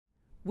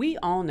We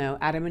all know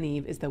Adam and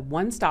Eve is the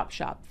one-stop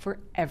shop for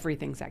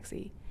everything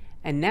sexy.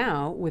 And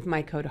now, with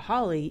my code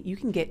HOLLY, you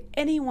can get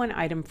any one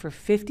item for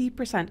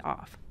 50%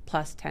 off,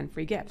 plus 10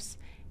 free gifts.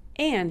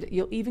 And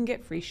you'll even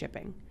get free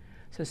shipping.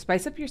 So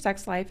spice up your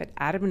sex life at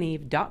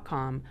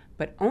adamandeve.com,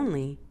 but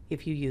only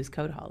if you use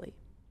code HOLLY.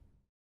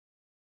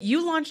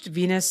 You launched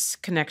Venus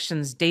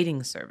Connections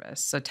dating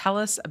service. So tell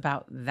us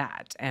about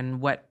that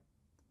and what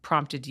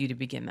prompted you to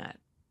begin that.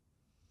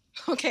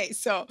 Okay,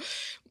 so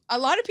a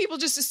lot of people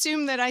just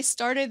assume that I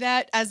started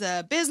that as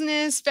a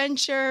business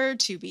venture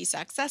to be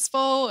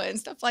successful and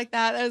stuff like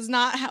that. That is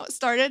not how it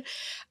started.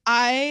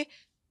 I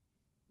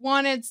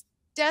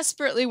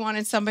desperately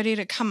wanted somebody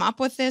to come up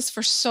with this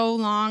for so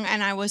long,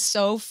 and I was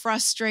so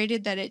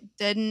frustrated that it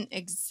didn't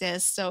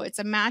exist. So it's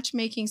a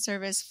matchmaking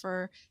service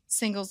for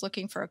singles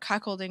looking for a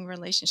cuckolding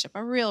relationship,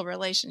 a real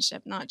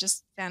relationship, not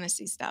just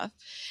fantasy stuff.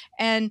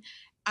 And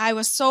I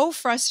was so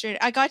frustrated.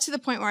 I got to the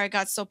point where I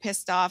got so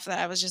pissed off that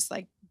I was just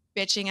like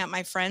bitching at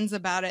my friends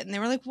about it. And they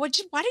were like, why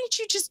didn't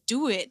you just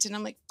do it? And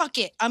I'm like, fuck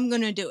it, I'm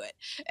going to do it.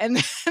 And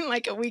then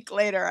like a week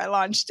later, I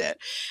launched it.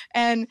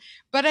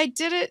 But I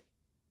did it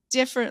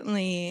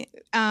differently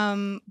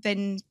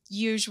than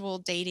usual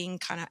dating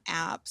kind of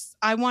apps.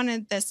 I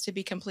wanted this to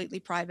be completely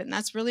private. And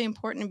that's really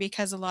important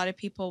because a lot of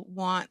people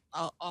want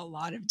a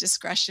lot of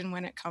discretion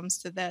when it comes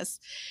to this.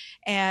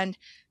 And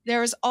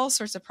there's all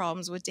sorts of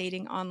problems with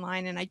dating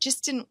online. And I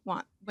just didn't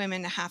want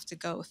women to have to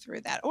go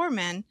through that, or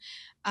men.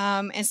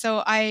 And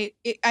so I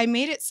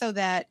made it so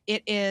that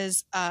it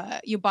is,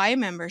 you buy a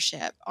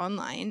membership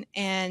online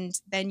and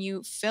then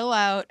you fill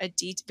out a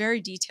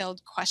very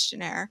detailed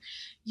questionnaire.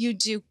 You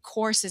do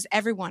courses.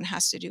 Everyone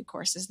has to do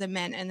courses, the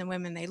men and the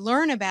women. They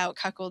learn about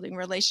cuckolding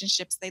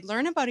relationships. They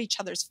learn about each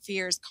other's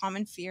fears,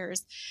 common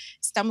fears,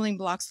 stumbling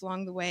blocks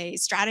along the way,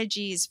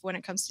 strategies when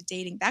it comes to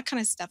dating, that kind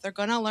of stuff. They're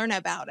going to learn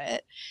about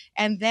it.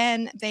 And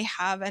then they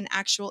have an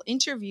actual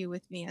interview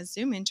with me, a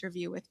Zoom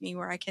interview with me,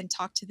 where I can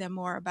talk to them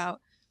more about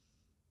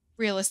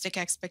realistic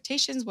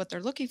expectations, what they're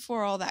looking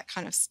for, all that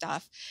kind of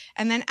stuff.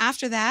 And then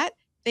after that,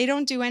 they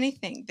don't do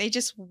anything. They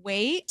just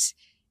wait.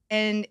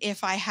 And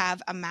if I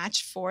have a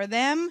match for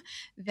them,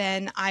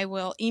 then I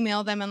will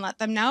email them and let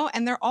them know.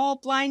 And they're all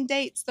blind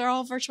dates. They're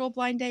all virtual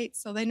blind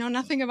dates. So they know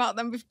nothing about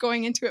them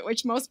going into it,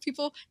 which most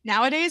people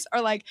nowadays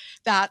are like,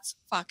 that's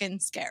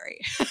fucking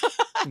scary.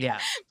 Yeah.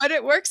 But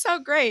it works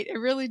out great. It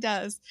really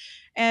does.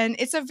 And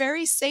it's a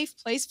very safe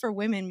place for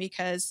women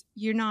because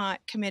you're not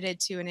committed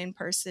to an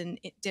in-person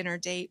dinner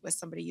date with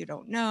somebody you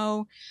don't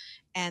know.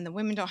 And the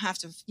women don't have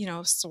to,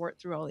 sort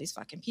through all these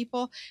fucking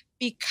people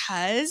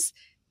because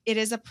it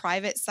is a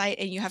private site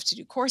and you have to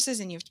do courses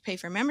and you have to pay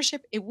for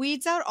membership. It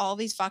weeds out all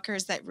these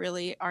fuckers that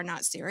really are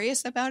not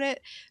serious about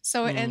it.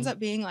 So it ends up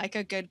being like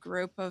a good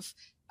group of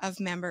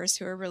members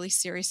who are really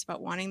serious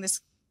about wanting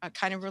this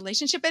kind of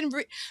relationship. And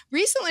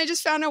recently I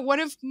just found out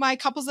one of my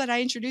couples that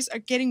I introduced are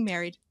getting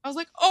married. I was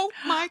like, oh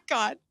my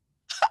God.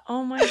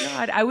 Oh my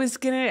God. I was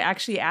going to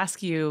actually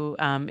ask you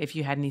if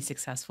you had any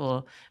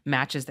successful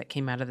matches that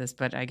came out of this,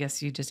 but I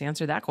guess you just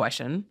answered that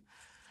question.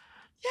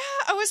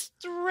 Yeah, I was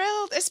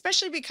thrilled,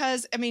 especially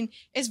because,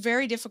 it's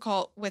very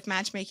difficult with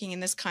matchmaking in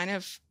this kind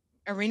of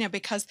arena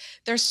because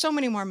there's so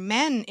many more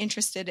men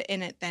interested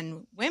in it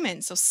than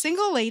women. So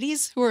single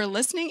ladies who are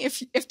listening,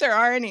 if there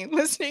are any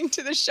listening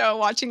to the show,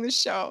 watching the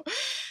show,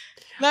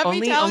 let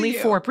me tell you.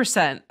 Only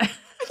 4%.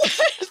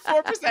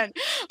 4%.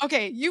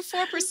 Okay, you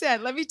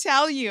 4%. Let me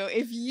tell you,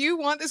 if you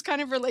want this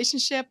kind of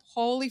relationship,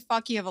 holy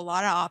fuck, you have a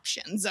lot of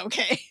options,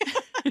 okay?